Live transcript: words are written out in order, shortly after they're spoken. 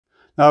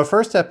Now our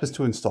first step is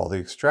to install the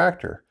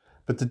extractor,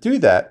 but to do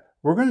that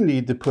we're going to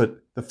need to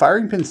put the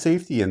firing pin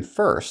safety in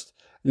first.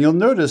 And you'll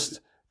notice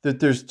that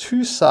there's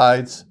two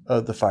sides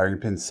of the firing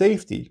pin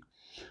safety.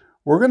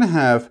 We're going to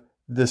have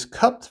this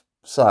cupped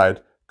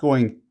side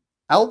going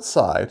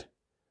outside,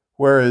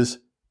 whereas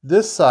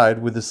this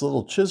side with this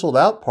little chiseled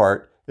out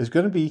part is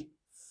going to be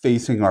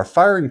facing our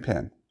firing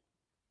pin.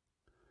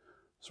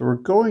 So we're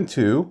going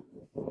to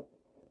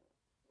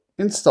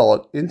install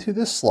it into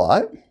this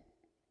slot.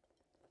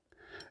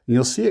 And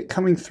you'll see it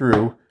coming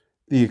through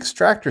the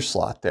extractor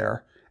slot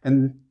there.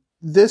 And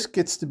this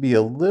gets to be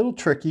a little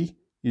tricky.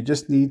 You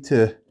just need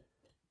to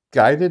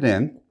guide it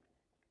in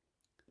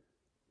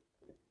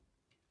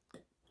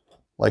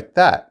like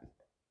that.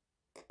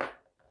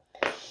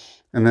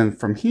 And then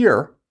from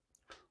here,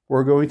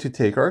 we're going to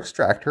take our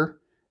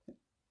extractor,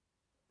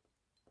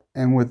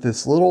 and with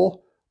this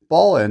little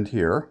ball end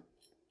here,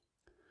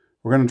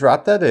 we're going to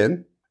drop that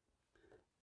in,